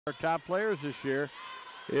Our top players this year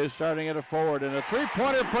is starting at a forward, and a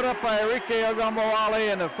three-pointer put up by Enrique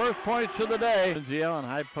Ogumbawale, and the first points of the day. Lindsay Allen,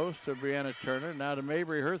 high post to Brianna Turner. Now to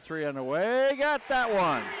Mabry, her three on the way. Got that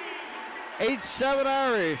one. 8-7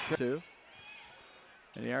 Irish. Two.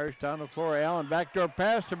 And the Irish down the floor. Allen backdoor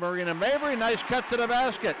pass to Marina Mabry. Nice cut to the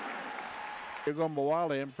basket.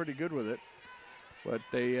 Ogumbawale, I'm pretty good with it, but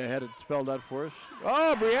they had it spelled out for us.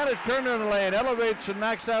 Oh, Brianna Turner in the lane. Elevates and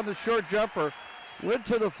knocks down the short jumper. Went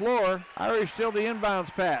to the floor. Irish still the inbounds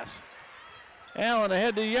pass. Allen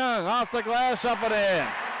ahead to Young. Off the glass, up and in.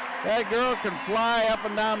 That girl can fly up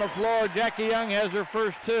and down the floor. Jackie Young has her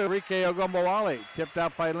first two. Enrique Ogumbawale tipped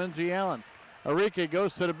out by Lindsay Allen. Enrique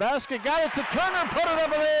goes to the basket. Got it to Turner. Put it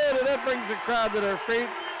up and in. And that brings the crowd to their feet.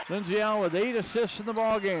 Lindsay Allen with 8 assists in the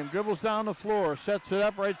ball game. Dribbles down the floor. Sets it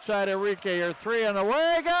up right side. Enrique. Her three on the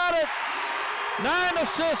way. Got it. 9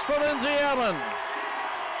 assists for Lindsay Allen.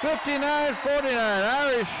 59-49,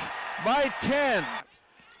 Irish by 10.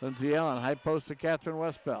 Lindsay Allen, high post to Catherine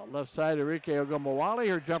Westbelt. Left side, Enrique Ogumbawale,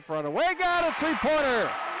 her jumper on the way. Got a three-pointer.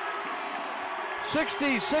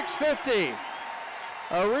 66-50.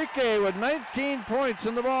 Enrique with 19 points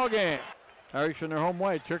in the ball game. Irish in their home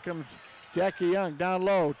whites. Here comes Jackie Young down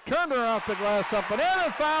low. Turner off the glass, up and in,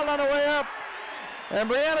 and fouled on the way up. And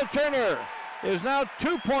Brianna Turner is now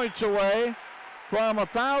 2 points away from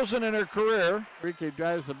 1,000 in her career. Enrique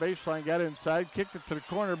drives the baseline, got inside, kicked it to the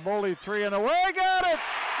corner. Boley three and away, got it!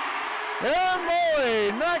 And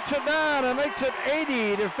Boley knocks it down and makes it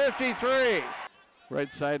 80-53. Right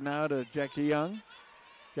side now to Jackie Young.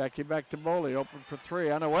 Jackie back to Boley, open for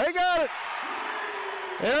three, on the way, got it!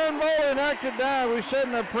 Aaron Boley knocked it down. We said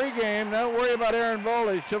in the pregame, don't worry about Aaron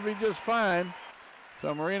Boley, she'll be just fine.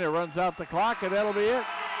 So Marina runs out the clock, and that'll be it.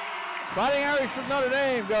 Fighting Irish from Notre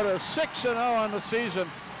Dame go to 6-0 on the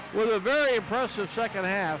season with a very impressive second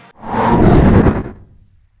half.